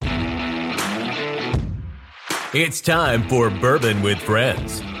It's time for Bourbon with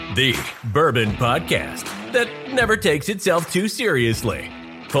Friends, the bourbon podcast that never takes itself too seriously.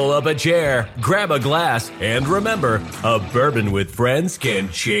 Pull up a chair, grab a glass, and remember, a bourbon with friends can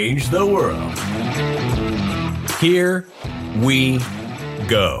change the world. Here we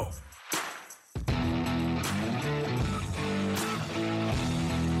go.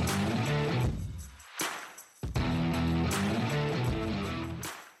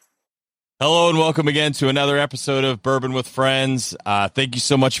 Hello and welcome again to another episode of Bourbon with Friends. Thank you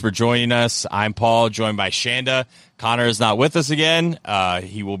so much for joining us. I'm Paul, joined by Shanda. Connor is not with us again.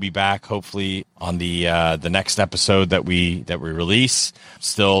 He will be back hopefully on the next episode that we release.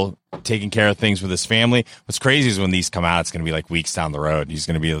 Still taking care of things with his family. What's crazy is when these come out, it's going to be like weeks down the road. He's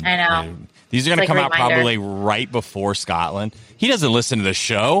going to be. I know. These are going to come out probably right before Scotland. He doesn't listen to the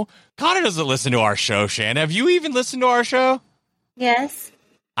show. Connor doesn't listen to our show. Shanda, have you even listened to our show? Yes.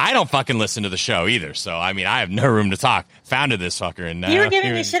 I don't fucking listen to the show either, so I mean, I have no room to talk. Founded this fucker, and you were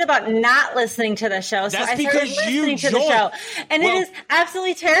giving me shit about not listening to the show, so I started listening to the show, and it is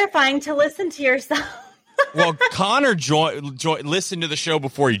absolutely terrifying to listen to yourself. Well, Connor listened to the show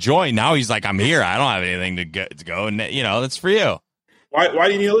before he joined. Now he's like, I'm here. I don't have anything to go, and you know that's for you. Why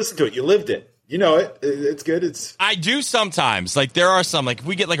do you need to listen to it? You lived it. You know it. It's good. I do sometimes. Like there are some, like if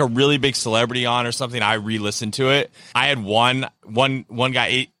we get like a really big celebrity on or something, I re-listen to it. I had one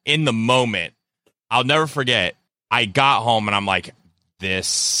guy in the moment. I'll never forget. I got home and I'm like, this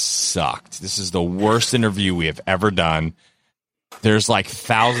sucked. This is the worst interview we have ever done. There's like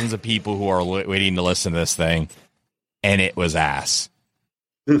thousands of people who are waiting to listen to this thing, and it was ass.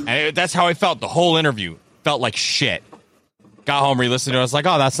 And that's how I felt. The whole interview felt like shit. Got home, re-listened to it. I was like,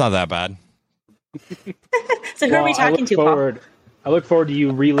 oh, that's not that bad. So who are we talking to, Paul? I look forward to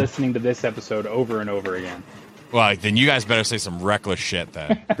you re-listening to this episode over and over again. Well, then you guys better say some reckless shit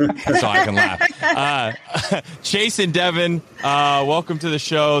then, so I can laugh. Chase and Devin, welcome to the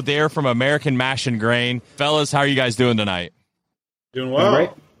show. They're from American Mash and Grain. Fellas, how are you guys doing tonight? Doing well.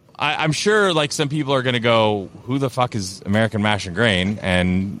 Right. I'm sure like some people are going to go, who the fuck is American Mash and Grain,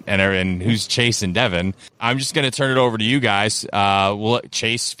 and who's Chase and Devin? I'm just going to turn it over to you guys.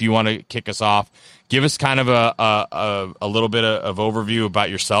 Chase, if you want to kick us off, give us kind of a little bit of overview about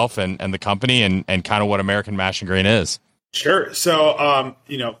yourself and the company and kind of what American Mash and Grain is. Sure. So,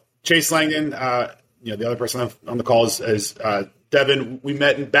 Chase Langdon, the other person on the call is Devin. We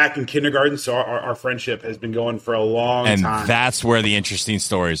met back in kindergarten, so our friendship has been going for a long time. And that's where the interesting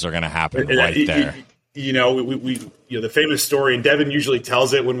stories are going to happen right there. We the famous story, and Devin usually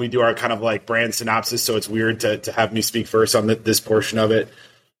tells it when we do our kind of like brand synopsis, so it's weird to have me speak first on this portion of it.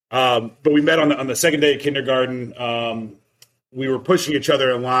 But we met on the second day of kindergarten. We were pushing each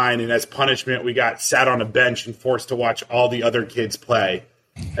other in line, and as punishment, we got sat on a bench and forced to watch all the other kids play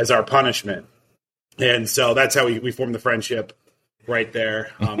as our punishment. And so that's how we formed the friendship right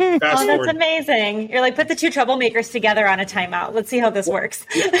there. That's amazing. You're like, put the two troublemakers together on a timeout. Let's see how this works.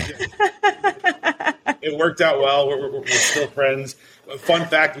 It worked out well. We're still friends. Fun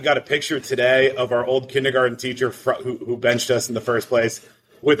fact, we got a picture today of our old kindergarten teacher who benched us in the first place.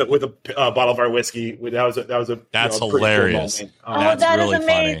 With a bottle of our whiskey. That's hilarious. Cool that's really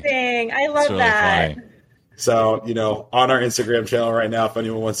amazing. Funny. I love that. Funny. So, on our Instagram channel right now, if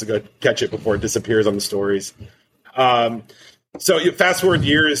anyone wants to go catch it before it disappears on the stories. So you fast forward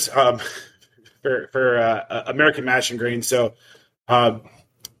years for American Mash and Grain. So Devin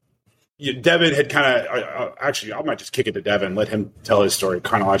had kind of actually, I might just kick it to Devin, let him tell his story.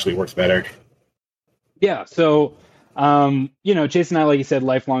 Chronologically works better. Yeah. So. Chase and I, like you said,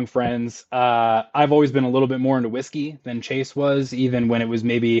 lifelong friends. I've always been a little bit more into whiskey than Chase was, even when it was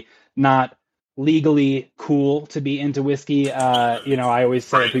maybe not legally cool to be into whiskey. I always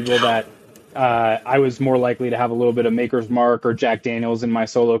tell people that I was more likely to have a little bit of Maker's Mark or Jack Daniels in my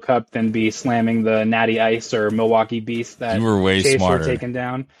solo cup than be slamming the Natty Ice or Milwaukee Beast that you were way Chase smarter. were taking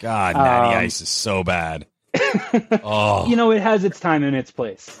down. God, Natty Ice is so bad. Oh. It has its time and its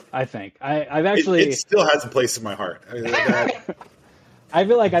place, I think. I've actually... It still has a place in my heart. I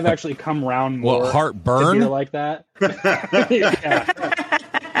feel like I've actually come around more heartburn? to beer like that.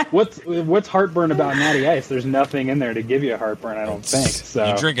 Yeah. What's heartburn about Natty Ice? There's nothing in there to give you a heartburn, I don't think. So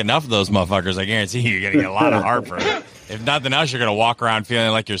you drink enough of those motherfuckers, I guarantee you're going to get a lot of heartburn. If nothing else, you're going to walk around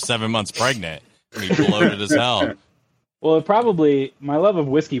feeling like you're 7 months pregnant. You're going to be bloated as hell. Well, my love of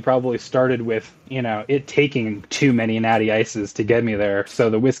whiskey probably started with, it taking too many Natty Ices to get me there. So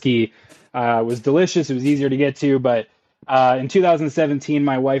the whiskey was delicious. It was easier to get to. But in 2017,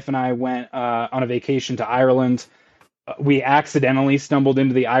 my wife and I went on a vacation to Ireland. We accidentally stumbled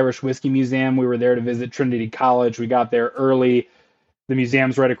into the Irish Whiskey Museum. We were there to visit Trinity College. We got there early. The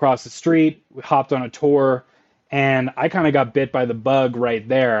museum's right across the street. We hopped on a tour. And I kind of got bit by the bug right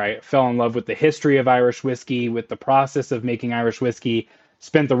there. I fell in love with the history of Irish whiskey, with the process of making Irish whiskey,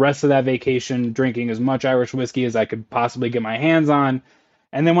 spent the rest of that vacation drinking as much Irish whiskey as I could possibly get my hands on.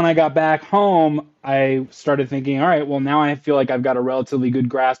 And then when I got back home, I started thinking, all right, well, now I feel like I've got a relatively good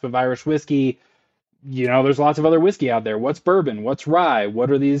grasp of Irish whiskey. You know, there's lots of other whiskey out there. What's bourbon? What's rye?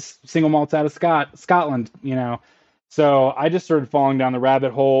 What are these single malts out of Scotland? You know, so I just started falling down the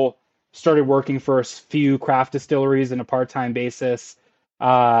rabbit hole, started working for a few craft distilleries on a part-time basis,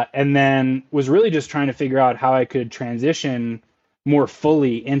 and then was really just trying to figure out how I could transition more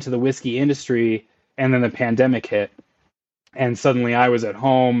fully into the whiskey industry. And then the pandemic hit, and suddenly I was at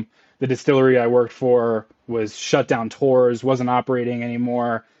home. The distillery I worked for was shut down tours, wasn't operating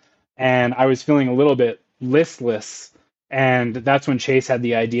anymore. And I was feeling a little bit listless. And that's when Chase had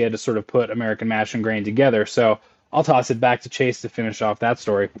the idea to sort of put American Mash and Grain together. So I'll toss it back to Chase to finish off that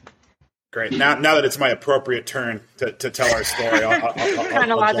story. Great. Now that it's my appropriate turn to tell our story,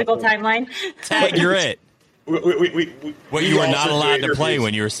 chronological timeline. Tag, you're it. What you were not allowed to play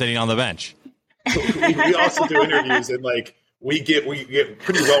when you were sitting on the bench. We also do interviews, and like we get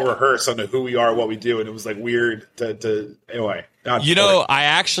pretty well rehearsed on who we are, what we do, and it was like weird to anyway. I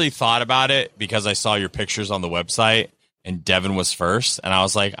actually thought about it because I saw your pictures on the website, and Devin was first, and I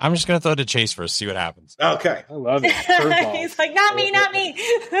was like, I'm just gonna throw it to Chase first, see what happens. Okay, I love it. He's like, not me.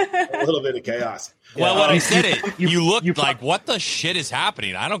 A little bit of chaos. Well, when I said it, you looked like, what the shit is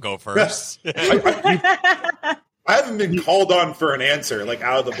happening? I don't go first. I haven't been called on for an answer like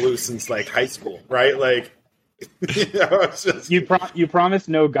out of the blue since like high school, right? Like, it's just... you promised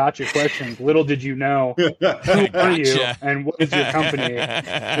no gotcha questions. Little did you know who are you and what is your company.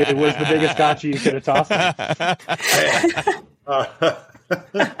 It was the biggest gotcha you could have tossed.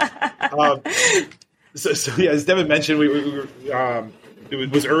 So yeah, as Devin mentioned, we were. It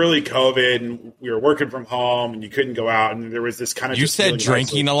was early COVID, and we were working from home, and you couldn't go out, and there was this kind of. You said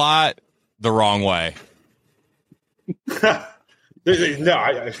drinking a lot the wrong way. No,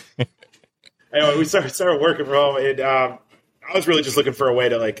 anyway, we started working from home, and I was really just looking for a way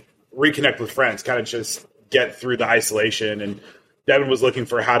to like reconnect with friends, kind of just get through the isolation. And Devin was looking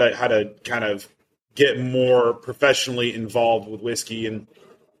for how to kind of get more professionally involved with whiskey. And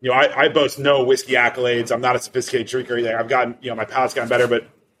I boast no whiskey accolades. I'm not a sophisticated drinker either. I've gotten my palate's gotten better, but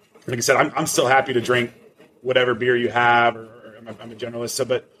like I said, I'm still happy to drink whatever beer you have, or I'm a generalist. So,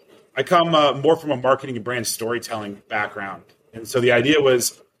 but I come more from a marketing and brand storytelling background, and so the idea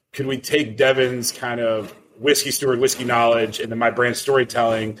was, could we take Devin's kind of whiskey steward, whiskey knowledge, and then my brand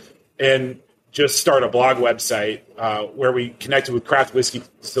storytelling, and just start a blog website where we connected with craft whiskey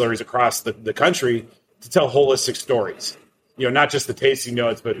distilleries across the country to tell holistic stories. Not just the tasting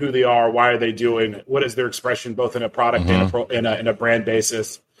notes, but who they are, why are they doing, what is their expression, both in a product and a brand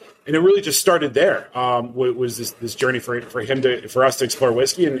basis. And it really just started there. Was this journey for us to explore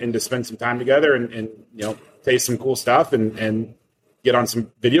whiskey and to spend some time together and taste some cool stuff and get on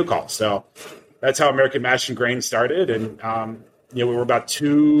some video calls. So that's how American Mash and Grain started. And, we were about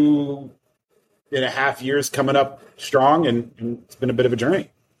 2.5 years coming up strong, and it's been a bit of a journey.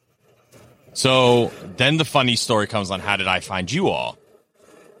 So then the funny story comes on, how did I find you all?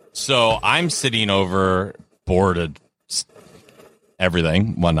 So I'm sitting over bored of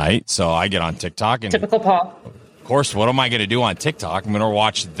everything one night. So I get on TikTok, and typical Paul. Of course, what am I going to do on TikTok? I'm going to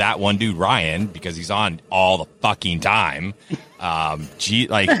watch that one dude, Ryan, because he's on all the fucking time. I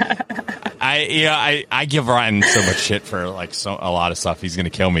give Ryan so much shit for like a lot of stuff. He's going to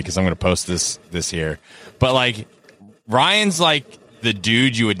kill me because I'm going to post this here. But like, Ryan's like the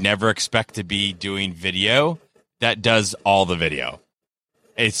dude you would never expect to be doing video that does all the video.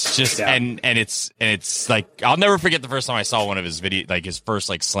 It's just and it's like, I'll never forget the first time I saw one of his video, like his first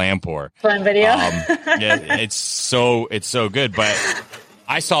like slam pour. Fun video. Yeah, it's so good. But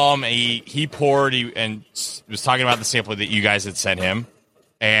I saw him. He poured and was talking about the sample that you guys had sent him,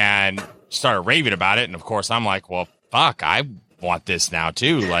 and started raving about it. And of course, I'm like, well, fuck, I want this now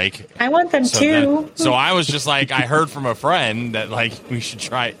too. Like, I want them too. So I was just like, I heard from a friend that like we should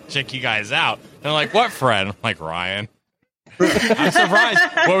check you guys out. And they're like, what friend? I'm like, Ryan. I'm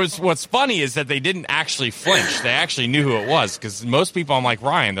surprised. What's funny is that they didn't actually flinch. They actually knew who it was, because most people, I'm like,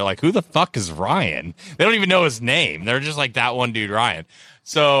 Ryan, they're like, who the fuck is Ryan? They don't even know his name. They're just like, that one dude, Ryan.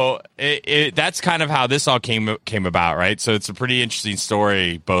 So that's kind of how this all came about, right? So it's a pretty interesting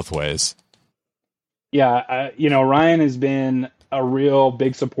story both ways. Yeah, Ryan has been a real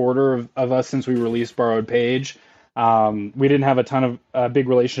big supporter of us since we released Borrowed Page. We didn't have a ton of big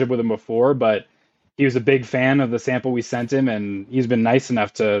relationship with him before, but he was a big fan of the sample we sent him, and he's been nice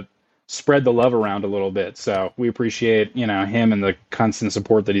enough to spread the love around a little bit. So we appreciate, him and the constant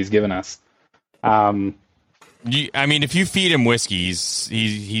support that he's given us. If you feed him whiskey,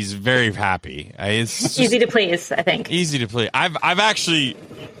 he's very happy. It's easy to please, I think. Easy to please. I've actually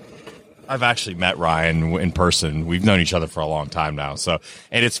met Ryan in person. We've known each other for a long time now. So,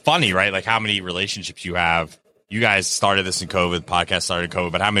 and it's funny, right? Like how many relationships you have. You guys started this in COVID. Podcast started in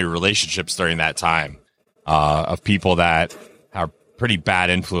COVID, but how many relationships during that time of people that are pretty bad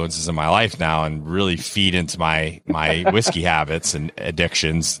influences in my life now and really feed into my whiskey habits and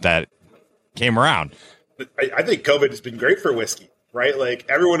addictions that came around. I think COVID has been great for whiskey, right? Like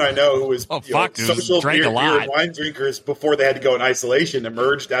everyone I know who was social beer and wine drinkers before they had to go in isolation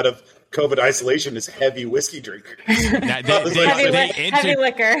emerged out of COVID isolation as heavy whiskey drinkers. Heavy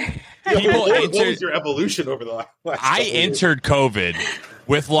liquor. What was your evolution over the last I entered COVID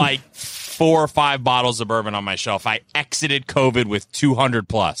with like 4 or 5 bottles of bourbon on my shelf. I exited COVID with 200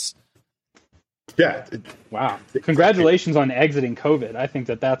 plus. Yeah. Wow. Congratulations on exiting COVID. I think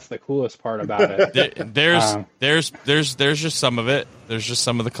that's the coolest part about it. There's just some of it. There's just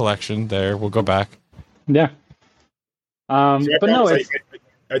some of the collection there. We'll go back. Yeah. But no,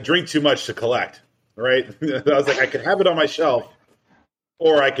 I drink too much to collect, right? I was like, I could have it on my shelf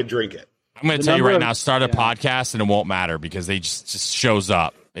or I could drink it. I'm going to tell you right now, start a podcast and it won't matter because they just shows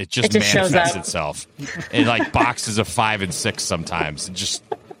up. It just manifests itself in like boxes of 5 and 6 sometimes. And just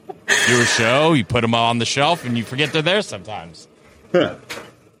do a show, you put them on the shelf, and you forget they're there sometimes. The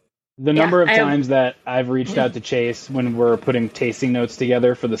number of times that I've reached out to Chase when we're putting tasting notes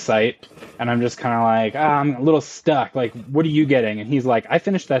together for the site, and I'm just kind of like, I'm a little stuck. Like, what are you getting? And he's like, I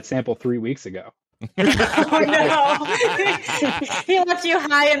finished that sample 3 weeks ago. Oh no! He left you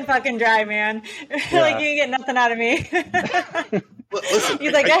high and fucking dry, man. Like you get nothing out of me. Listen,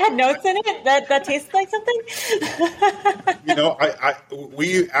 he's like, I had notes in it that tasted like something.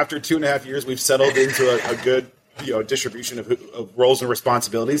 We after 2.5 years, we've settled into a good distribution of roles and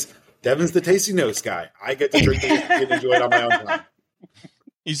responsibilities. Devin's the tasting notes guy. I get to drink it and enjoy it on my own time.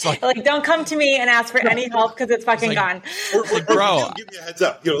 He's like, don't come to me and ask for any help because it's fucking gone. Bro, give me a heads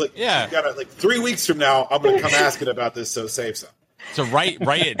up. You gotta 3 weeks from now, I'm going to come asking about this. So save some. So write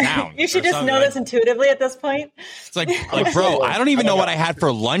it down. You should just know this intuitively at this point. It's like, bro, I don't even know what I had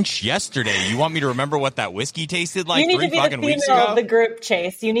for lunch yesterday. You want me to remember what that whiskey tasted like 3 fucking weeks ago? You need to be the female of the group,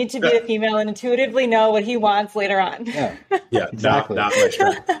 Chase. You need to be the female and intuitively know what he wants later on. Yeah, exactly. Not my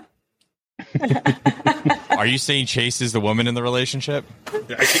strength. Are you saying Chase is the woman in the relationship?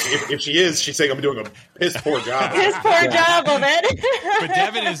 If she is, she's saying I'm doing a piss poor job. Piss poor job of it. But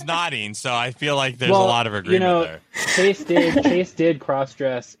Devin is nodding, so I feel like there's a lot of agreement there. Chase did cross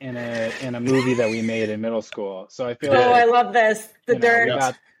dress in a movie that we made in middle school. So I feel I love this. The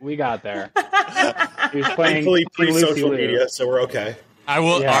dirt. We got there. He was playing thankfully pre-social media, so we're okay. I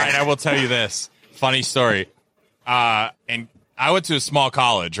will. All right, I will tell you this funny story. And I went to a small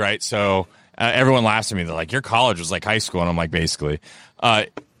college, right? So everyone laughs at me. They're like, "Your college was like high school," and I'm like, basically.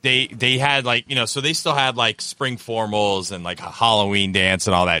 They had like so they still had like spring formals and like a Halloween dance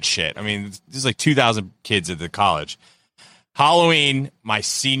and all that shit. I mean, there's like 2,000 kids at the college. Halloween, my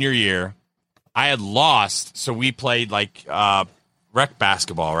senior year, I had lost, so we played like rec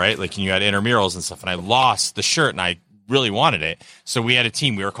basketball, right? Like, and you had intramurals and stuff, and I lost the shirt, and I really wanted it. So we had a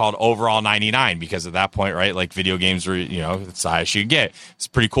team. We were called Overall 99 because at that point, right, like video games were, it's the highest you could get. It's a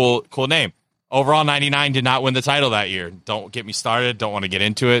pretty cool name. Overall 99 did not win the title that year. Don't get me started. Don't want to get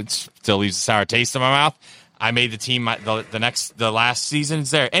into it. It still leaves a sour taste in my mouth. I made the team the last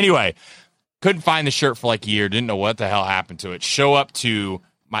season's there. Anyway, couldn't find the shirt for like a year. Didn't know what the hell happened to it. Show up to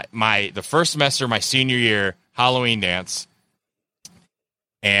the first semester, my senior year, Halloween dance.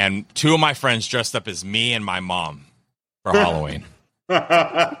 And 2 of my friends dressed up as me and my mom for Halloween.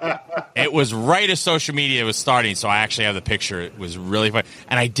 It was right as social media was starting, so I actually have the picture. It was really fun,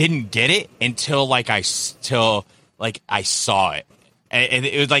 and I didn't get it until I saw it, and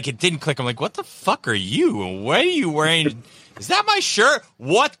it was like it didn't click. I'm like, "What the fuck are you? And what are you wearing? Is that my shirt?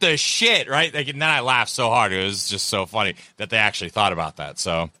 What the shit?" Right? Like, and then I laughed so hard. It was just so funny that they actually thought about that.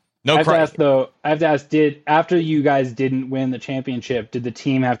 So I have to ask, after you guys didn't win the championship, did the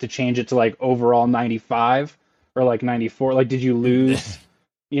team have to change it to like overall 95? Or like 94? Like, did you lose,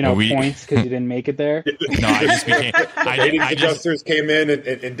 points because you didn't make it there? No, I just became. Adjusters came in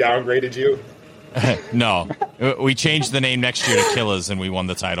and downgraded you. No, we changed the name next year to Killers, and we won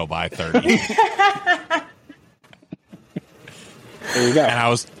the title by 30. There you go. And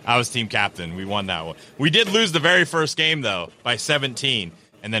I was team captain. We won that one. We did lose the very first game though by 17,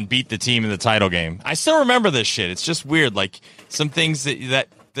 and then beat the team in the title game. I still remember this shit. It's just weird. Like some things that.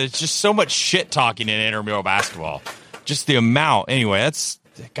 There's just so much shit talking in intramural basketball. Just the amount. Anyway, that's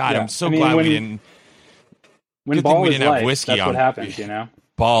God. Yeah. I'm so glad we didn't. When ball is have life, whiskey that's on. What happens,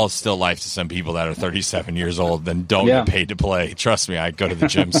 ball is still life to some people that are 37 years old and don't get paid to play. Trust me, I go to the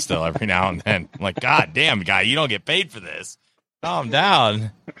gym still every now and then. I'm like, God damn, guy, you don't get paid for this. Calm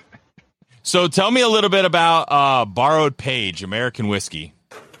down. So tell me a little bit about Borrowed Page, American whiskey.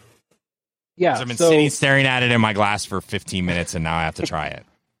 Yeah, I've been sitting staring at it in my glass for 15 minutes, and now I have to try it.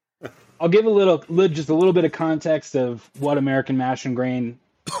 I'll give just a little bit of context of what American Mash and Grain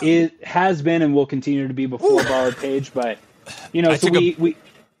has been and will continue to be before Borrowed Page. But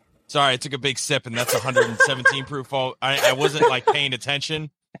sorry, I took a big sip, and that's 117 proof. I wasn't like paying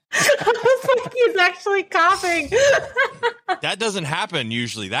attention. I was like, he's actually coughing. That doesn't happen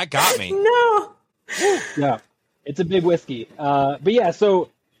usually. That got me. No. Yeah, it's a big whiskey. But yeah, so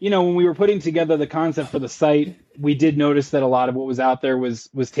when we were putting together the concept for the site, we did notice that a lot of what was out there was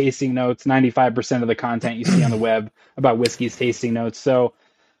tasting notes. 95% of the content you see on the web about whiskey's tasting notes. So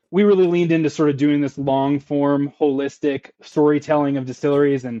we really leaned into sort of doing this long form, holistic storytelling of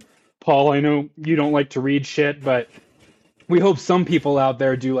distilleries. And Paul, I know you don't like to read shit, but we hope some people out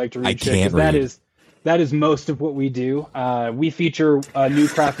there do like to read shit. That is most of what we do. We feature a new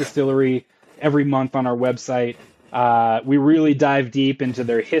craft distillery every month on our website. We really dive deep into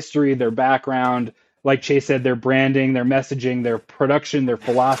their history, their background, like Chase said, their branding, their messaging, their production, their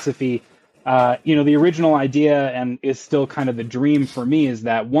philosophy. The original idea, and is still kind of the dream for me, is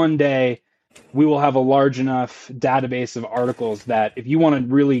that one day we will have a large enough database of articles that if you want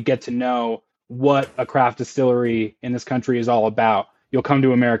to really get to know what a craft distillery in this country is all about, you'll come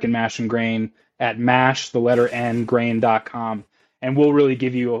to American Mash and Grain at grain.com, and we'll really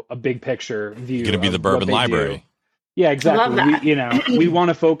give you a big picture view. It's going to be the Bourbon Library. Do. Yeah, exactly. We want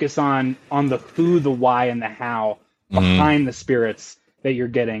to focus on the who, the why, and the how behind the spirits that you're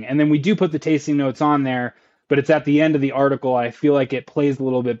getting. And then we do put the tasting notes on there, but it's at the end of the article. I feel like it plays a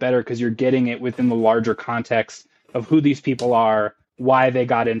little bit better because you're getting it within the larger context of who these people are, why they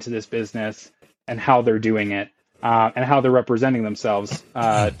got into this business, and how they're doing it, and how they're representing themselves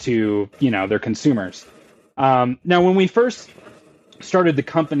to their consumers. Now, when we first started the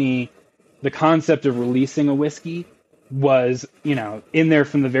company, the concept of releasing a whiskey was in there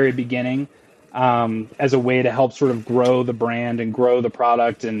from the very beginning, as a way to help sort of grow the brand and grow the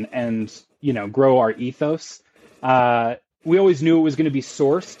product and grow our ethos. We always knew it was going to be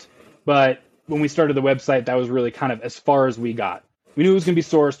sourced, but when we started the website, that was really kind of as far as we got. We knew it was going to be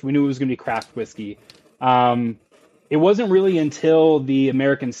sourced. We knew it was going to be craft whiskey. It wasn't really until the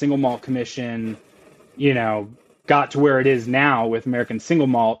American Single Malt Commission, got to where it is now with American Single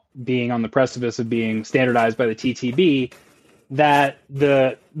Malt being on the precipice of being standardized by the TTB, that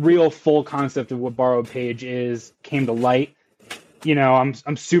the real full concept of what Borrowed Page came to light.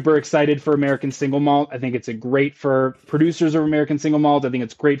 I'm super excited for American Single Malt. I think it's great for producers of American Single Malt. I think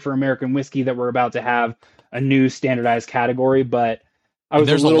it's great for American whiskey that we're about to have a new standardized category. But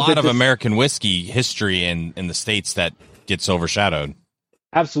there's a lot of American whiskey history in the States that gets overshadowed.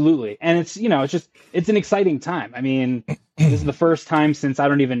 Absolutely. And it's an exciting time. I mean, this is the first time since I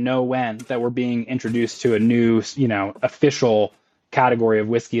don't even know when that we're being introduced to a new, official category of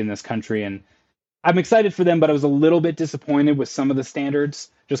whiskey in this country. And I'm excited for them, but I was a little bit disappointed with some of the standards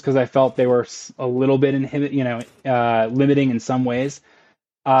just because I felt they were a little bit limiting in some ways.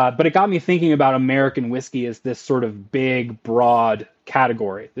 But it got me thinking about American whiskey as this sort of big, broad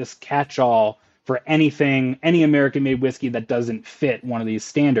category, this catch-all for any American-made whiskey that doesn't fit one of these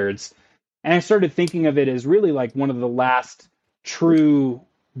standards. And I started thinking of it as really like one of the last true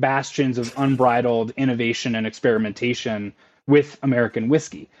bastions of unbridled innovation and experimentation with American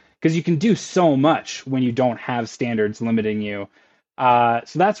whiskey. Because you can do so much when you don't have standards limiting you. So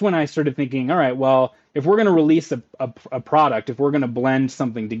that's when I started thinking, all right, well, if we're going to release a product, if we're going to blend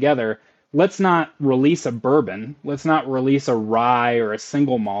something together, let's not release a bourbon. Let's not release a rye or a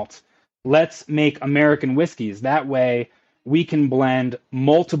single malt. Let's make American whiskeys. That way we can blend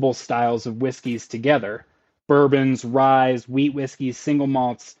multiple styles of whiskeys together, bourbons, ryes, wheat whiskeys, single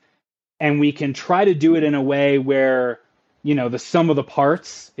malts, and we can try to do it in a way where, the sum of the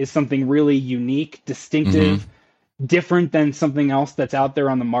parts is something really unique, distinctive, different than something else that's out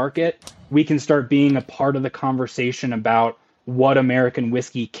there on the market. We can start being a part of the conversation about what American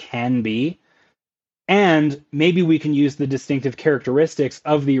whiskey can be. And maybe we can use the distinctive characteristics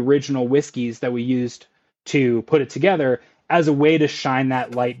of the original whiskeys that we used to put it together as a way to shine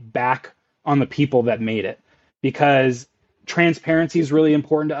that light back on the people that made it. Because transparency is really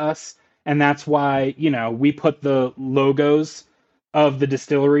important to us. And that's why, we put the logos of the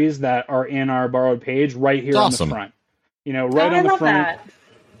distilleries that are in our Borrowed Page right here on the front. Right on the front,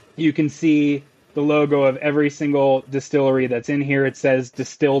 you can see the logo of every single distillery that's in here. It says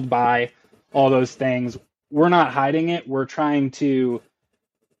distilled by, all those things. We're not hiding it. We're trying to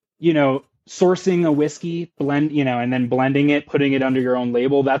sourcing a whiskey blend, and then blending it, putting it under your own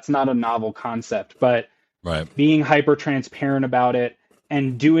label, that's not a novel concept, but being hyper transparent about it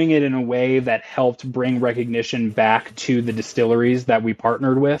and doing it in a way that helped bring recognition back to the distilleries that we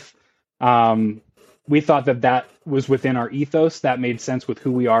partnered with. We thought that was within our ethos. That made sense with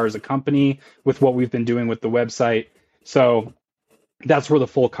who we are as a company, with what we've been doing with the website. So that's where the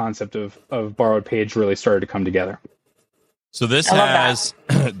full concept of Borrowed Page really started to come together. So this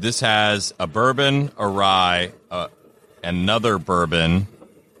has a bourbon, a rye, another bourbon,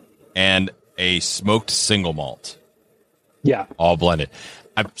 and a smoked single malt. Yeah, all blended.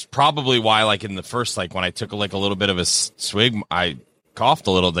 That's probably why, like in the first, like when I took a little bit of a swig, I coughed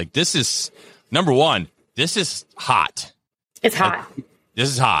a little. Like this is number one. This is hot. It's hot. This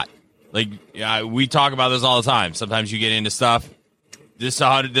is hot. Like we talk about this all the time. Sometimes you get into stuff. This is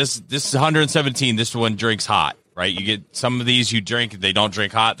 117. This one drinks hot, right? You get some of these you drink, they don't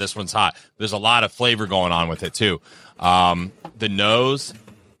drink hot. This one's hot. There's a lot of flavor going on with it too. The nose,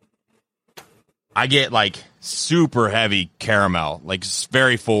 I get like super heavy caramel, like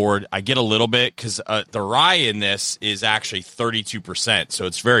very forward. I get a little bit because the rye in this is actually 32%, so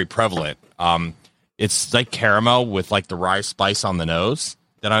it's very prevalent. It's like caramel with like the rye spice on the nose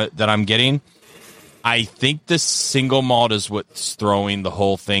that I'm getting. I think the single malt is what's throwing the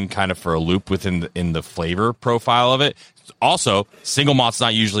whole thing kind of for a loop in the flavor profile of it. Also, single malt's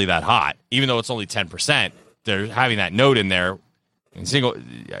not usually that hot, even though it's only 10%. They're having that note in there. And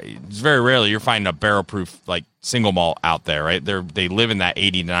it's very rarely you're finding a barrel proof like single malt out there, right? They live in that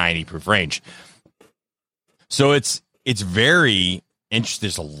 80 to 90 proof range. So it's very interesting.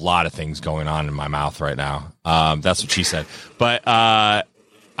 There's a lot of things going on in my mouth right now. That's what she said. But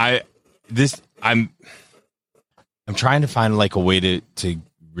I'm trying to find like a way to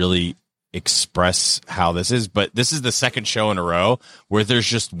really express how this is, but this is the second show in a row where there's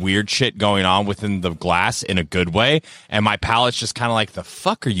just weird shit going on within the glass in a good way, and my palate's just kind of like, the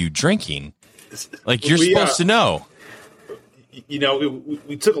fuck are you drinking? Like you're supposed to know.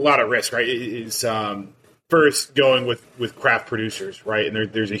 We took a lot of risk, right? It's first going with craft producers, right?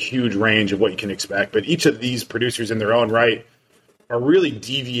 And there's a huge range of what you can expect, but each of these producers in their own right are really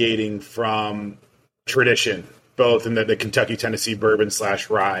deviating from tradition, both in the Kentucky Tennessee bourbon /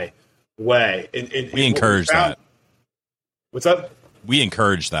 rye way. And we encourage that. What's up? We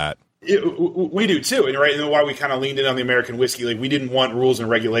encourage that. We do too, and right, and why we kind of leaned in on the American whiskey. Like we didn't want rules and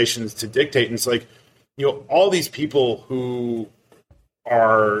regulations to dictate. And it's like, all these people who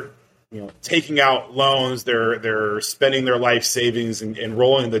are, taking out loans, they're spending their life savings and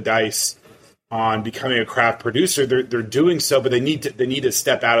rolling the dice on becoming a craft producer. They're doing so, but they need to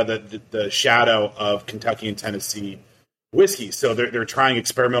step out of the shadow of Kentucky and Tennessee whiskey. So they're trying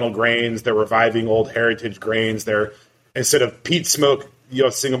experimental grains. They're reviving old heritage grains. They're, instead of peat smoke,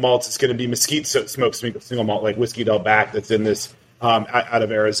 single malts, it's going to be mesquite smoke single malt, like Whiskey Del Back that's in this out of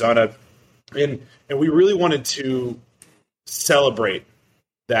Arizona. And we really wanted to celebrate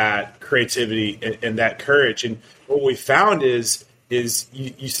that creativity and that courage. And what we found is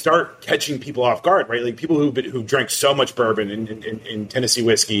you start catching people off guard, right? Like people who drank so much bourbon in Tennessee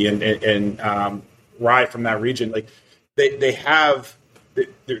whiskey and rye from that region, like they're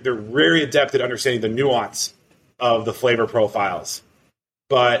very adept at understanding the nuance of the flavor profiles.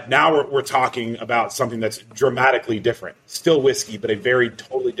 But now we're talking about something that's dramatically different. Still whiskey, but a very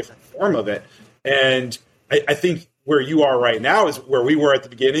totally different form of it. And I think where you are right now is where we were at the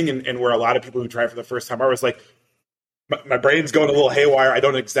beginning, and where a lot of people who try for the first time are, was like, my brain's going a little haywire. I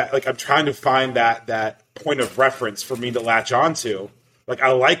don't exactly, I'm trying to find that point of reference for me to latch onto. Like,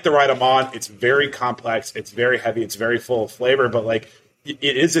 I like the ride I'm on. It's very complex. It's very heavy. It's very full of flavor, but like, it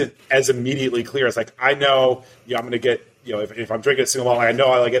isn't as immediately clear as like, I know, I'm going to get, if I'm drinking a single malt, I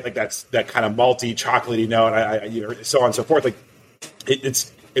know I get like that kind of malty, chocolatey note, and so on and so forth. Like,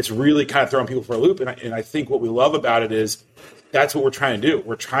 it's really kind of throwing people for a loop. And I think what we love about it is that's what we're trying to do.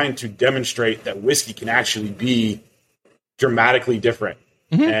 We're trying to demonstrate that whiskey can actually be dramatically different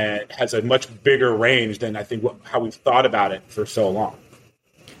and has a much bigger range than I think how we've thought about it for so long.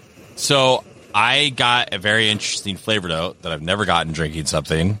 So I got a very interesting flavor note that I've never gotten drinking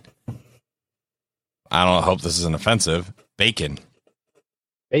something. I hope this isn't offensive. Bacon.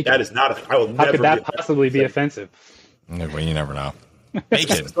 That is not. I will never. How could that possibly be offensive? Well, you never know.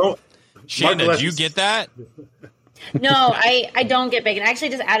 Bacon. Shanda, did you get that? No, I don't get bacon. I actually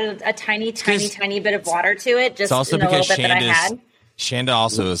just added a tiny bit of water to it. Just it's also in a because little bit that I had. Shanda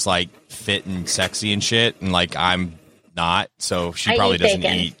also is like fit and sexy and shit, and like I'm not, so she probably doesn't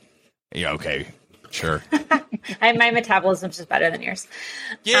eat. Yeah, okay, sure. My metabolism's just better than yours.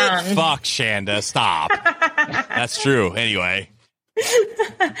 Fuck, Shanda, stop. That's true. Anyway,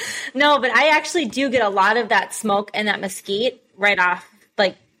 No, but I actually do get a lot of that smoke and that mesquite right off,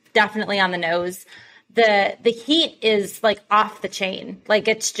 like definitely on the nose. The heat is like off the chain. Like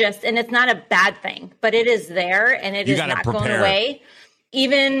it's just, and it's not a bad thing, but it is there and it is not going away.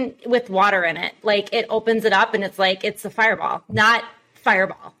 Even with water in it, like it opens it up and it's like, it's a fireball, not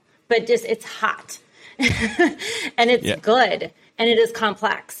fireball, but just it's hot and it's good and it is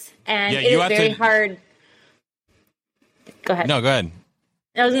complex and it is very hard. Go ahead. No, go ahead.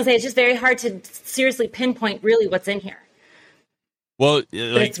 I was going to say, it's just very hard to seriously pinpoint really what's in here. Well, but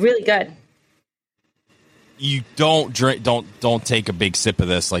it's really good. You don't drink, don't take a big sip of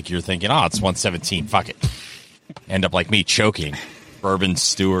this like you're thinking, oh, it's 117. Fuck it. End up like me choking. Bourbon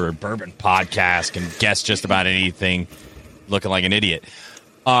Steward, Bourbon Podcast, can guess just about anything, looking like an idiot.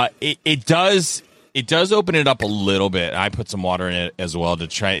 It does open it up a little bit. I put some water in it as well to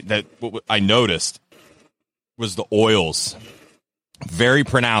try. That what I noticed was the oils very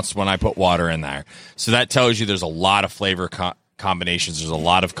pronounced when I put water in there. So that tells you there's a lot of flavor combinations. There's a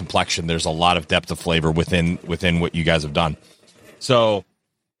lot of complexion. There's a lot of depth of flavor within what you guys have done. So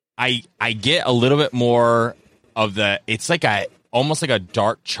I get a little bit more of it's like almost like a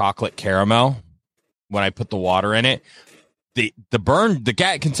dark chocolate caramel when I put the water in it. The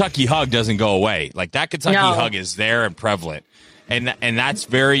Kentucky hug doesn't go away. Like that Kentucky hug is there and prevalent. And that's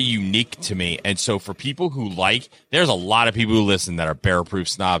very unique to me. And so for people who there's a lot of people who listen that are barrel proof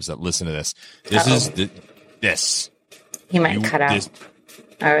snobs that listen to this. This. He might cut out.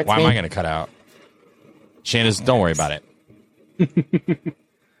 Why am I going to cut out? Shanda's, don't worry about it.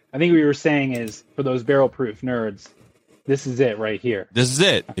 I think what you were saying is for those barrel proof nerds, this is it right here. This is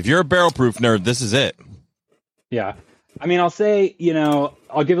it. If you're a barrel proof nerd, this is it. Yeah. I mean, I'll say,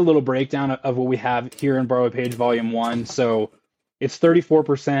 I'll give a little breakdown of what we have here in Borrowed Page Volume 1. So it's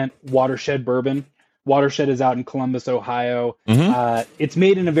 34% Watershed bourbon. Watershed is out in Columbus, Ohio. Mm-hmm. It's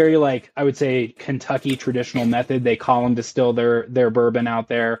made in a very, I would say, Kentucky traditional method. They column distill their bourbon out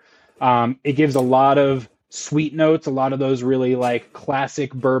there. It gives a lot of sweet notes, a lot of those really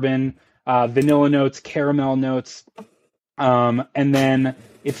classic bourbon, vanilla notes, caramel notes. And then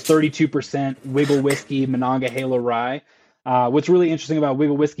it's 32% Wiggle Whiskey Monongahela Rye. What's really interesting about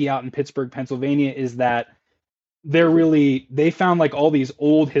Wiggle Whiskey out in Pittsburgh, Pennsylvania is that they found all these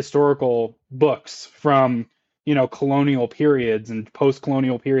old historical books from, colonial periods and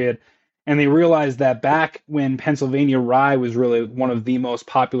post-colonial period. And they realized that back when Pennsylvania rye was really one of the most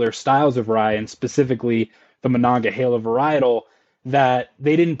popular styles of rye, and specifically the Monongahela varietal, that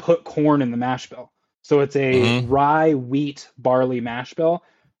they didn't put corn in the mash bill. So it's a rye, wheat, barley mash bill.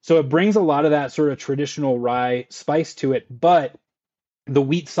 So it brings a lot of that sort of traditional rye spice to it, but the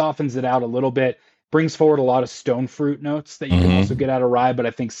wheat softens it out a little bit, brings forward a lot of stone fruit notes that you can also get out of rye, but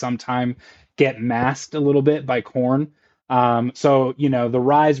I think sometime get masked a little bit by corn. So, the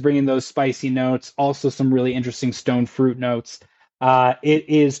rye is bringing those spicy notes, also some really interesting stone fruit notes. It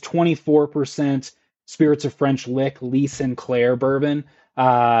is 24% Spirits of French Lick Lee Sinclair bourbon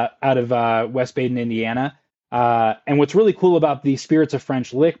out of West Baden, Indiana. And what's really cool about the Spirits of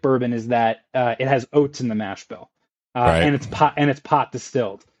French Lick bourbon is that it has oats in the mash bill, and it's pot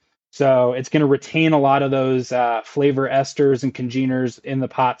distilled. So it's going to retain a lot of those flavor esters and congeners in the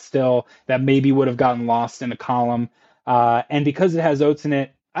pot still that maybe would have gotten lost in a column. And because it has oats in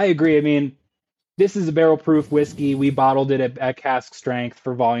it, I agree. I mean, this is a barrel proof whiskey. We bottled it at cask strength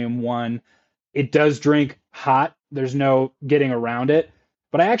for volume 1. It does drink hot. There's no getting around it.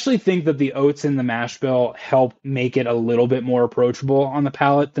 But I actually think that the oats in the mash bill help make it a little bit more approachable on the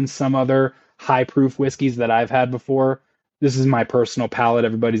palate than some other high proof whiskeys that I've had before. This is my personal palate.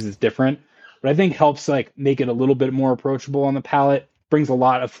 Everybody's is different. But I think helps make it a little bit more approachable on the palate. Brings a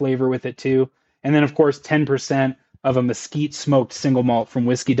lot of flavor with it too. And then, of course, 10% of a mesquite smoked single malt from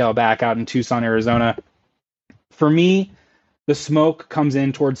Whiskey Del Back out in Tucson, Arizona. For me, the smoke comes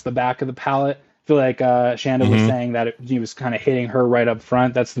in towards the back of the palate. I feel like Shanda was saying that he was kind of hitting her right up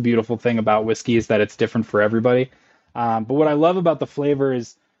front. That's the beautiful thing about whiskey, is that it's different for everybody. But what I love about the flavor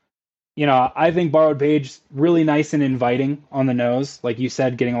is, I think Borrowed Page really nice and inviting on the nose. Like you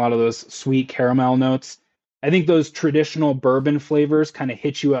said, getting a lot of those sweet caramel notes. I think those traditional bourbon flavors kind of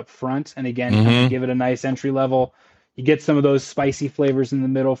hit you up front. And again, kind of give it a nice entry level. You get some of those spicy flavors in the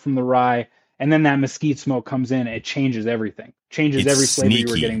middle from the rye. And then that mesquite smoke comes in. It changes everything. Changes every flavor you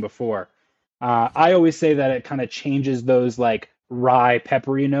were getting before. I always say that it kind of changes those rye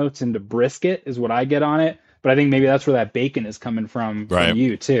peppery notes into brisket is what I get on it. But I think maybe that's where that bacon is coming from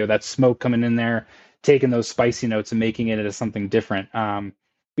you too. That smoke coming in there, taking those spicy notes and making it into something different. But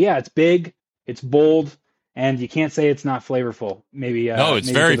yeah, it's big, it's bold, and you can't say it's not flavorful. Maybe no, it's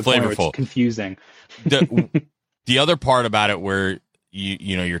maybe very flavorful. It's confusing. The other part about it where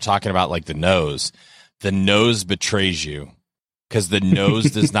you're talking about like the nose betrays you because the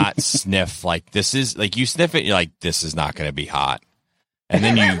nose does not sniff like this is like you sniff it. You're like, this is not going to be hot. And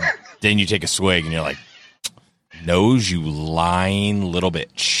then you take a swig and you're like, nose, you lying little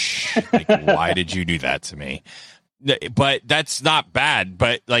bitch. Like, why did you do that to me? But that's not bad.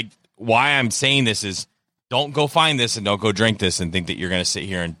 But like, why I'm saying this is don't go find this and don't go drink this and think that you're going to sit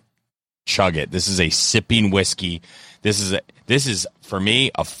here and chug it. This is a sipping whiskey. This is for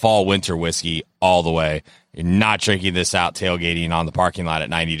me a fall winter whiskey all the way. You're not drinking this out tailgating on the parking lot at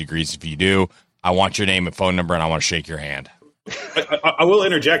 90 degrees. If you do, I want your name and phone number and I want to shake your hand. I will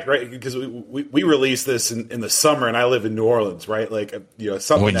interject, right? Because we released this in the summer, and I live in New Orleans, right? Like,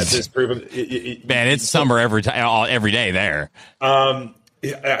 something that is proven. Man, it's summer every day there. But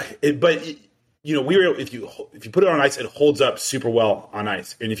if you put it on ice, it holds up super well on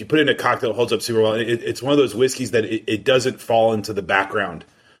ice, and if you put it in a cocktail, it holds up super well. It's one of those whiskeys that it doesn't fall into the background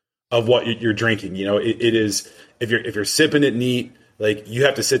of what you're drinking. It is if you're sipping it neat. Like, you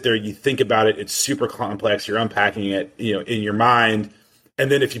have to sit there, you think about it. It's super complex. You're unpacking it, in your mind.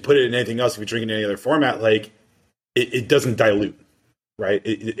 And then if you put it in anything else, if you're drinking any other format, like it doesn't dilute, right?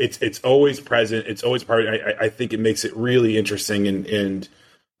 It's always present. It's always part of it. I think it makes it really interesting and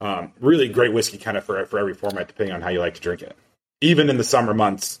really great whiskey kind of for every format, depending on how you like to drink it, even in the summer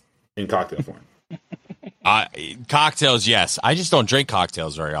months in cocktail form. Cocktails, yes. I just don't drink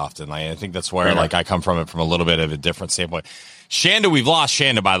cocktails very often. Like, I think that's where I come from it from a little bit of a different standpoint. Shanda, we've lost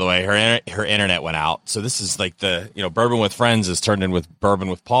Shanda, by the way. Her internet went out. So this is like the, Bourbon with Friends is turned in with Bourbon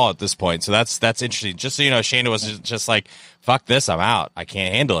with Paul at this point. So that's interesting. Just so you know, Shanda was just like, fuck this, I'm out. I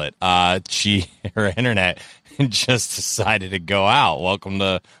can't handle it. Her internet just decided to go out. Welcome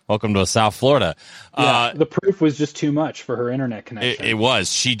to South Florida. The proof was just too much for her internet connection. It was.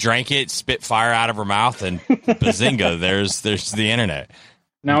 She drank it, spit fire out of her mouth, and bazinga, there's the internet.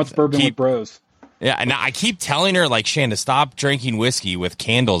 Now it's Bourbon with Bros. Yeah, and I keep telling her, like, Shanda, stop drinking whiskey with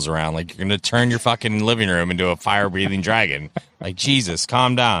candles around. Like, you're going to turn your fucking living room into a fire-breathing dragon. Like, Jesus,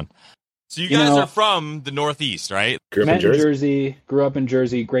 calm down. So you guys are from the Northeast, right? Grew up in Jersey. Grew up in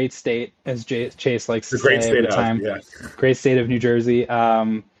Jersey. Great state, as Chase likes to say every time. Yeah. Great state of New Jersey.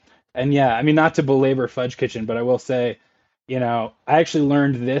 And yeah, I mean, not to belabor Fudge Kitchen, but I will say, I actually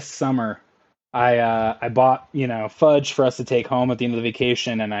learned this summer. I bought fudge for us to take home at the end of the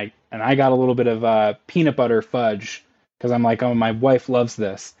vacation, and I got a little bit of peanut butter fudge because I'm like, oh, my wife loves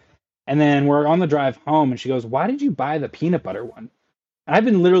this. And then we're on the drive home, and she goes, "Why did you buy the peanut butter one?" And I've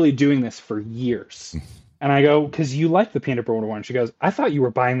been literally doing this for years. And I go, "Because you like the peanut butter one." She goes, "I thought you were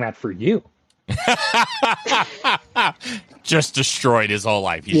buying that for you." Just destroyed his whole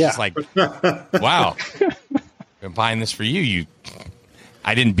life. He's just like, wow, been buying this for you.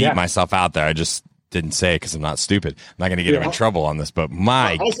 I didn't beat myself out there. I just didn't say it because I'm not stupid. I'm not going to get him in trouble on this, but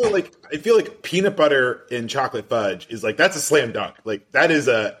also, like, I feel like peanut butter and chocolate fudge is like, that's a slam dunk. Like, that is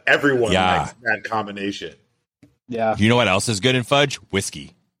everyone likes that combination. Yeah. You know what else is good in fudge?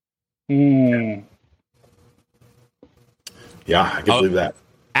 Whiskey. Mm. Yeah, I can believe that.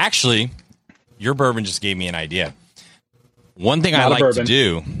 Actually, your bourbon just gave me an idea. One thing I like to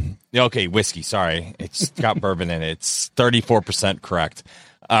do. Okay, whiskey. Sorry, it's got bourbon in it. It's 34% correct.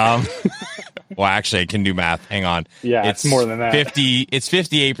 Well, actually, I can do math. Hang on. Yeah, it's more than that. It's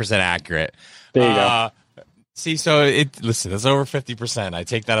 58% accurate. There you go. See, so listen, it's over 50%. I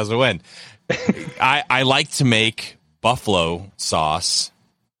take that as a win. I like to make buffalo sauce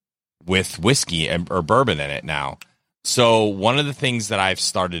with whiskey or bourbon in it now. So one of the things that I've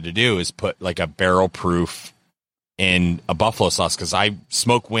started to do is put like a barrel proof in a buffalo sauce, because I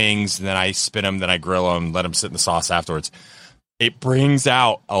smoke wings and then I spin them, then I grill them, let them sit in the sauce afterwards. It brings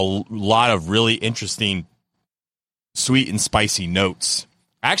out a lot of really interesting sweet and spicy notes.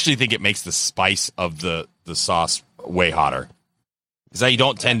 I actually think it makes the spice of the sauce way hotter, because you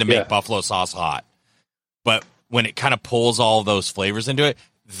don't tend to make buffalo sauce hot. But when it kind of pulls all of those flavors into it,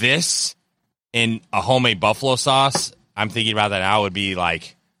 this in a homemade buffalo sauce, I'm thinking about that now, would be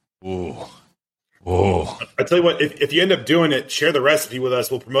like, ooh. Whoa. I tell you what, if you end up doing it, share the recipe with us.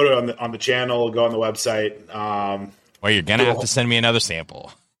 We'll promote it on the channel, go on the website. Well, you're gonna have to send me another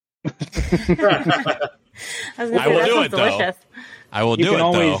sample. I will do it though. I will do it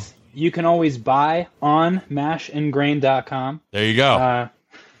though. You can always buy on mashandgrain.com. There you go.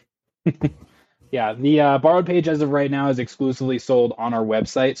 Yeah, the borrowed page as of right now is exclusively sold on our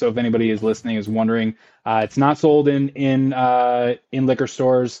website. So if anybody is listening is wondering, it's not sold in liquor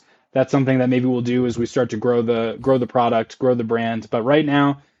stores. That's something that maybe we'll do as we start to grow the product, grow the brand. But right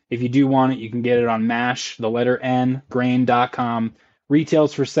now, if you do want it, you can get it on mash, the letter N, grain.com.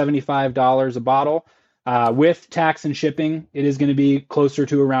 Retails for $75 a bottle. With tax and shipping, it is going to be closer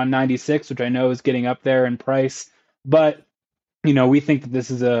to around 96, which I know is getting up there in price. But, we think that this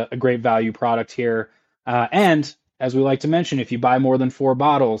is a great value product here. And as we like to mention, if you buy more than 4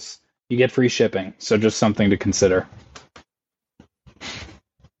 bottles, you get free shipping. So just something to consider.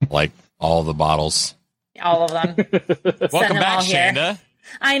 Like all the bottles. All of them. Welcome back, Shanda.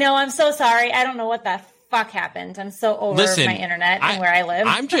 I know. I'm so sorry. I don't know what the fuck happened. I'm so over my internet and where I live.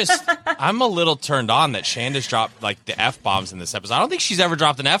 I'm a little turned on that Shanda's dropped like the F-bombs in this episode. I don't think she's ever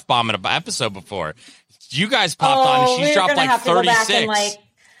dropped an F-bomb in an episode before. You guys popped on and she's dropped like 36. Go back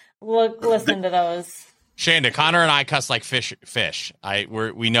and, listen to those. Shanda, Connor and I cuss like fish.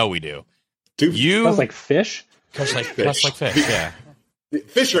 We know we do. You cuss like fish? Cuss like fish, yeah.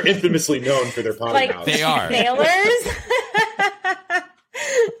 Fish are infamously known for their potty mouths. They are. Sailors?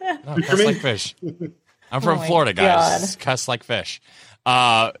 No, cuss like fish. I'm from Florida, guys. God. Cuss like fish.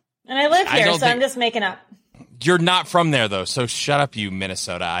 And I live here, so I'm just making up. You're not from there, though, so shut up, you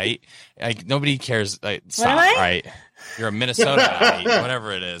Minnesota. Nobody cares. Stop, right? You're a Minnesota,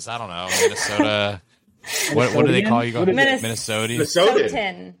 whatever it is. I don't know. Minnesota. What do they call you?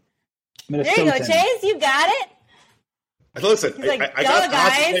 Minnesotan. There you go, Chase. You got it. Listen, I got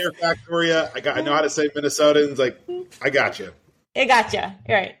the factoria. I know how to say Minnesotans. Like, I got you. I got you.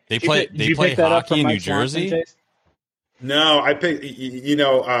 You're right. They play hockey in New Jersey. No, I pick.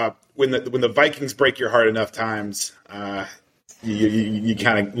 When the Vikings break your heart enough times, you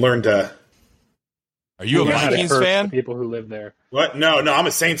kind of learn to. Are you a Vikings fan? People who live there. What? No, I'm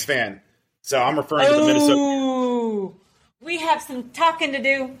a Saints fan. So I'm referring to the Minnesota. We have some talking to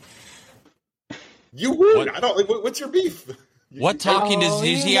do. You would. I don't. What's your beef? What talking does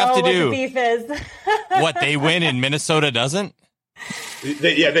he have to do? What the beef is. What, they win and Minnesota doesn't?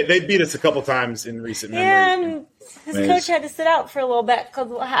 They beat us a couple times in recent memory. His coach had to sit out for a little bit because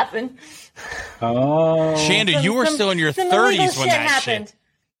of what happened. Oh, Shanda, you were still in your 30s when that happened.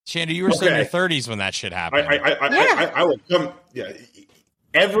 Shanda, you were still in your 30s when that shit happened. I would come. Yeah,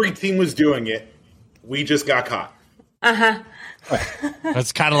 every team was doing it. We just got caught.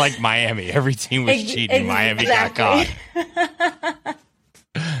 That's kind of like Miami. Every team was cheating. Miami got caught.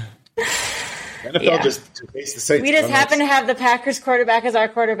 NFL just faced the Saints. We just happen to have the Packers quarterback as our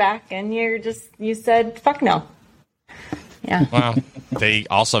quarterback, and you said fuck no. Yeah. Well, they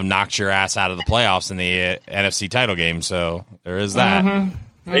also knocked your ass out of the playoffs in the NFC title game, so there is that.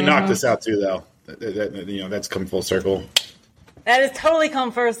 They knocked us out too, though. That's come full circle. That has totally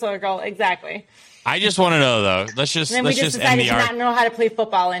come full circle. Exactly. I just want to know, though. Let's just end the argument. Not know how to play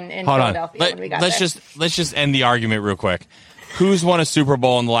football in Philadelphia when we got there. Let's just end the argument real quick. Who's won a Super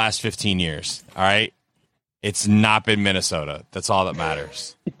Bowl in the last 15 years? All right, it's not been Minnesota. That's all that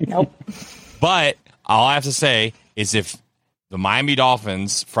matters. Nope. But all I have to say is, if the Miami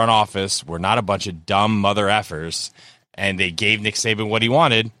Dolphins front office were not a bunch of dumb mother effers and they gave Nick Saban what he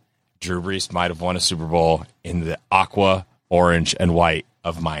wanted, Drew Brees might have won a Super Bowl in the aqua, orange, and white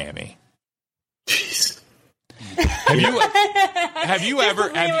of Miami. Jeez. Have you ever?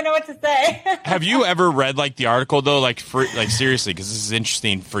 I don't even know what to say. Have you ever read the article though? Seriously, because this is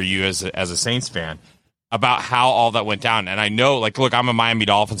interesting for you as a Saints fan, about how all that went down. And I know, look, I'm a Miami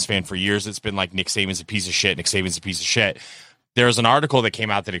Dolphins fan for years. It's been Nick Saban's a piece of shit. Nick Saban's a piece of shit. There was an article that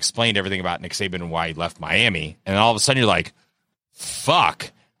came out that explained everything about Nick Saban and why he left Miami. And all of a sudden you're like,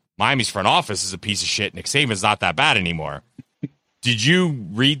 fuck, Miami's front office is a piece of shit. Nick Saban's not that bad anymore. Did you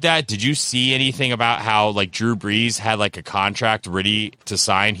read that? Did you see anything about how Drew Brees had a contract ready to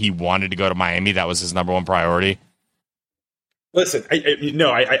sign? He wanted to go to Miami. That was his number one priority. Listen,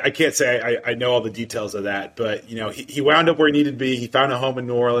 I can't say I know all the details of that, but he wound up where he needed to be. He found a home in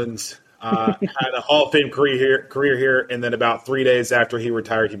New Orleans, had a Hall of Fame career here, and then about 3 days after he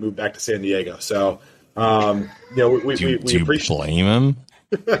retired, he moved back to San Diego. So, we appreciate. Blame him.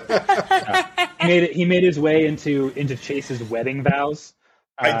 He made his way into Chase's wedding vows.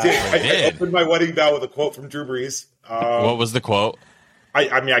 I did. I opened my wedding vow with a quote from Drew Brees. What was the quote?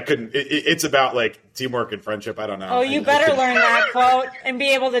 I couldn't. It's about teamwork and friendship. I don't know. Oh, you better learn that quote and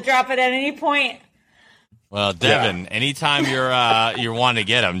be able to drop it at any point. Well, Devin, anytime you're wanting to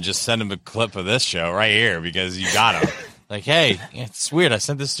get him, just send him a clip of this show right here because you got him. Hey, it's weird. I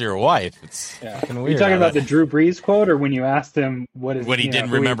sent this to your wife. It's fucking weird. Are you talking about the Drew Brees quote, or when you asked him when he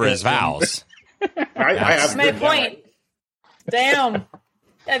didn't remember his vows? That's my point. Damn.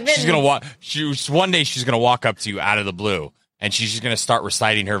 She's gonna walk. One day she's gonna walk up to you out of the blue, and she's just gonna start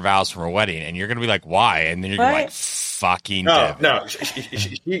reciting her vows from her wedding, and you're gonna be like, "Why?" And then you're gonna be like, "Fucking no."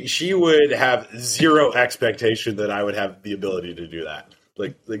 She would have zero expectation that I would have the ability to do that.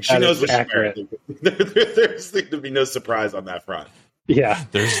 She knows what she's married. There's going to be no surprise on that front. Yeah,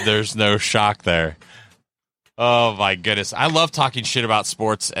 there's no shock there. Oh my goodness. I love talking shit about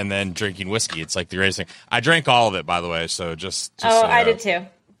sports and then drinking whiskey. It's like the greatest thing. I drank all of it, by the way. So just oh, I did too.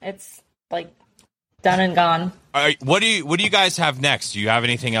 It's like done and gone. All right, what do you guys have next? Do you have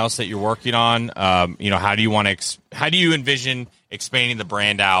anything else that you're working on? How do you want to, how do you envision expanding the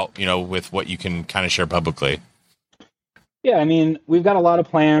brand out, with what you can kind of share publicly? Yeah, I mean, we've got a lot of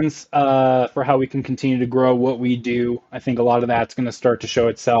plans for how we can continue to grow what we do. I think a lot of that's going to start to show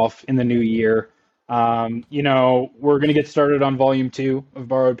itself in the new year. We're going to get started on volume 2 of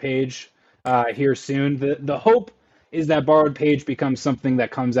Borrowed Page here soon. The hope is that Borrowed Page becomes something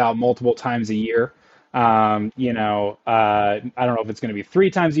that comes out multiple times a year. I don't know if it's going to be 3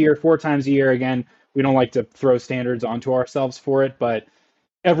 times a year, 4 times a year. Again, we don't like to throw standards onto ourselves for it, but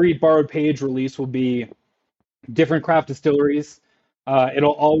every Borrowed Page release will be different craft distilleries.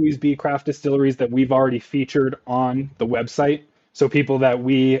 It'll always be craft distilleries that we've already featured on the website. So people that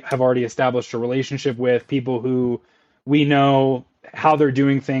we have already established a relationship with, people who we know how they're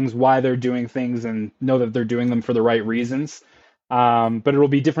doing things, why they're doing things, and know that they're doing them for the right reasons. But it'll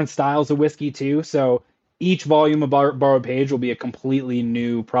be different styles of whiskey too. So each volume of Borrowed Page will be a completely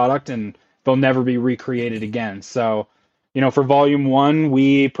new product, and they'll never be recreated again. So, for volume 1,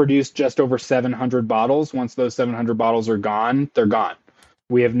 we produced just over 700 bottles. Once those 700 bottles are gone, they're gone.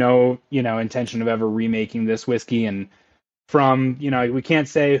 We have no, intention of ever remaking this whiskey. And from, we can't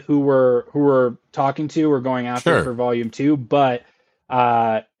say who we're talking to or going after for volume 2, but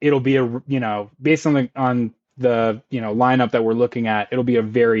it'll be based on the lineup that we're looking at, it'll be a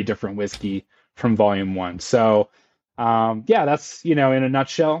very different whiskey from volume 1. So that's in a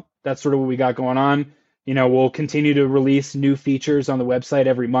nutshell, that's sort of what we got going on. We'll continue to release new features on the website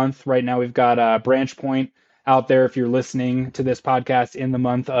every month. Right now we've got Branch Point out there. If you're listening to this podcast in the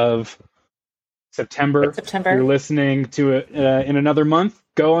month of September. If you're listening to it in another month,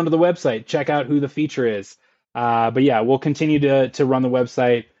 go onto the website, check out who the feature is. But yeah, we'll continue to run the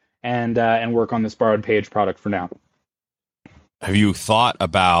website and work on this Borrowed Page product for now. Have you thought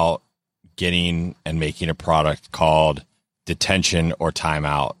about getting and making a product called Detention or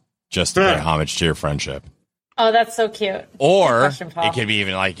Timeout, just to pay homage to your friendship? Oh, that's so cute. Or it could be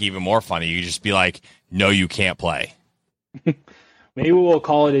even more funny. You just be like, no, you can't play. Maybe what we'll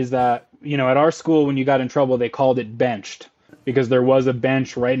call it is that, at our school, when you got in trouble, they called it benched, because there was a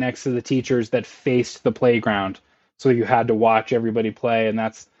bench right next to the teachers that faced the playground. So you had to watch everybody play. And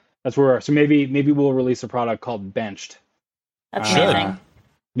that's where, so maybe we'll release a product called Benched. That's amazing.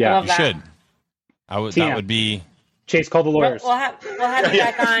 Yeah, you should. That would be. Chase, call the lawyers. We'll have you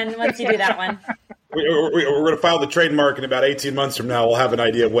back on once you do that one. We're going to file the trademark in about 18 months from now. We'll have an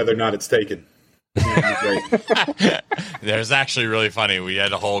idea of whether or not it's taken. There's actually really funny. We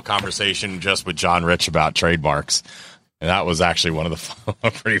had a whole conversation just with John Rich about trademarks, and that was actually one of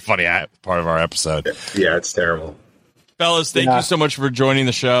the pretty funny part of our episode. Yeah, it's terrible. Fellas, thank you so much for joining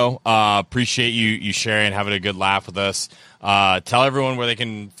the show. Appreciate you sharing, having a good laugh with us. Tell everyone where they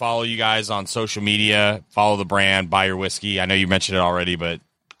can follow you guys on social media, follow the brand, buy your whiskey. I know you mentioned it already, but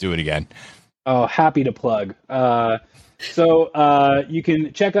do it again. Oh, happy to plug. So you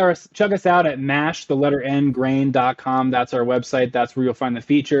can check us out at mash.grain.com. That's our website. That's where you'll find the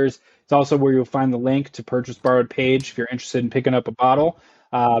features. It's also where you'll find the link to purchase Borrowed Page if you're interested in picking up a bottle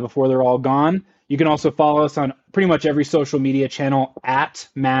before they're all gone. You can also follow us on pretty much every social media channel at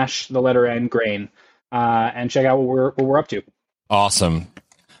mash.grain and check out what we're up to. Awesome.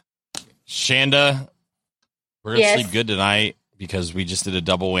 Shanda, we're going to sleep good tonight, because we just did a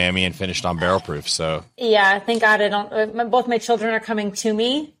double whammy and finished on barrel proof. So yeah, thank God both my children are coming to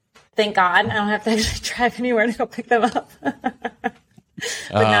me. Thank God I don't have to actually drive anywhere to go pick them up. Would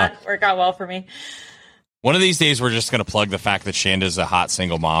not work out well for me. One of these days, we're just going to plug the fact that Shanda's a hot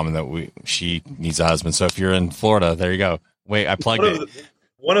single mom and that she needs a husband. So if you're in Florida, there you go. Wait, I plugged it.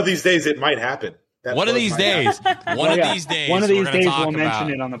 One of these days, it might happen. One of these days, we'll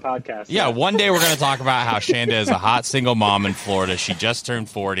mention it on the podcast. Yeah, one day we're going to talk about how Shanda is a hot single mom in Florida. She just turned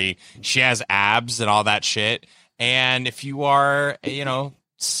 40. She has abs and all that shit. And if you are,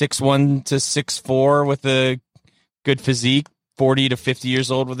 6'1" to 6'4" with a good physique, 40 to 50 years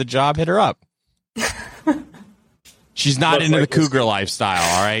old with a job, hit her up. She's not into the cougar lifestyle,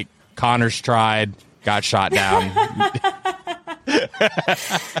 all right? Connor's tried, got shot down.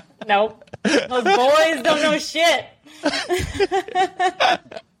 Nope. Those boys don't know shit.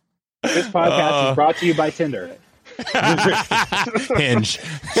 This podcast is brought to you by Tinder. Hinge.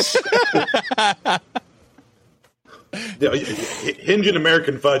 Hinge and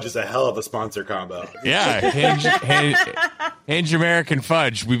American Fudge is a hell of a sponsor combo. Yeah, Hinge American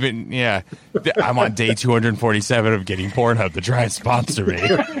Fudge. I'm on day 247 of getting Pornhub to try and sponsor me.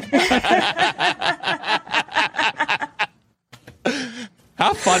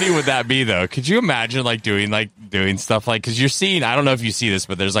 funny would that be though? Could you imagine doing stuff because you're seeing, I don't know if you see this,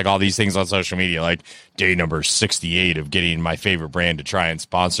 but there's all these things on social media, like day number 68 of getting my favorite brand to try and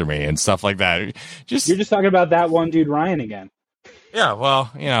sponsor me and stuff like that. You're just talking about that one dude, Ryan, again. Yeah.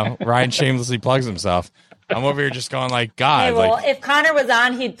 Well, Ryan shamelessly plugs himself. I'm over here just going God. Hey, well, if Connor was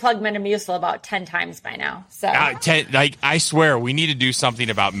on, he'd plug Metamucil about 10 times by now. So I swear we need to do something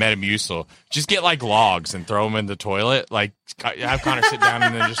about Metamucil. Just get logs and throw them in the toilet. Have Connor sit down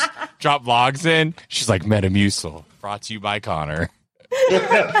and then just drop logs in. She's like, Metamucil, brought to you by Connor.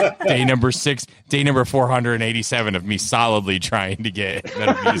 Day number 487 of me solidly trying to get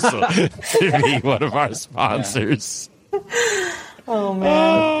Metamucil to be one of our sponsors. Yeah. Oh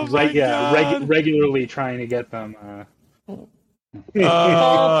man! Regularly trying to get them. Full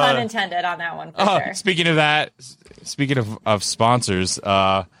pun intended on that one. For sure. Speaking of that, of sponsors,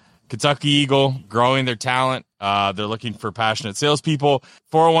 Kentucky Eagle growing their talent. They're looking for passionate salespeople.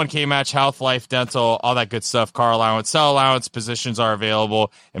 401k match, health, life, dental, all that good stuff. Car allowance, cell allowance, positions are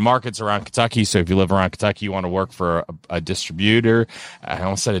available in markets around Kentucky. So if you live around Kentucky, you want to work for a distributor. I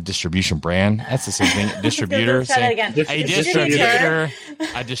almost said a distribution brand. That's the same thing. Distributor.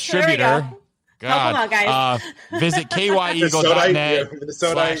 A distributor. God. Help them out, guys. Visit kyeagle.net.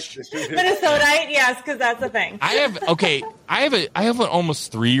 Minnesotite, yes, because that's the thing. I have an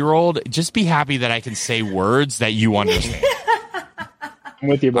almost 3-year-old. Just be happy that I can say words that you understand. I'm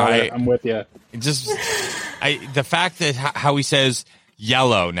with you, brother. I'm with you. The fact that how he says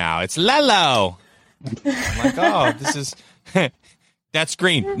yellow now, it's lello. I'm like, oh, this is that's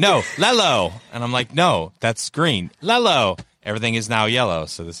green. No, lello. And I'm like, no, that's green. Lello. Everything is now yellow,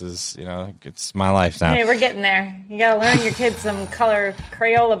 so this is, it's my life now. Hey, we're getting there. You gotta learn your kids some color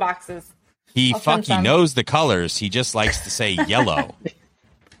Crayola boxes. He knows the colors. He just likes to say yellow.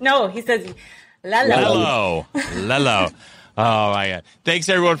 No, he says lello. Lello. Oh my God! Thanks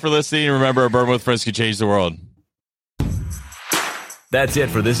everyone for listening. Remember, a bourbon with friends can change the world. That's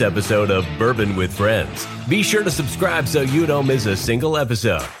it for this episode of Bourbon with Friends. Be sure to subscribe so you don't miss a single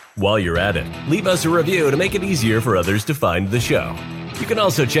episode. While you're at it, leave us a review to make it easier for others to find the show. You can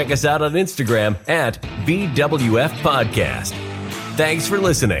also check us out on Instagram at BWF Podcast. Thanks for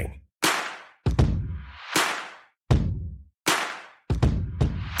listening.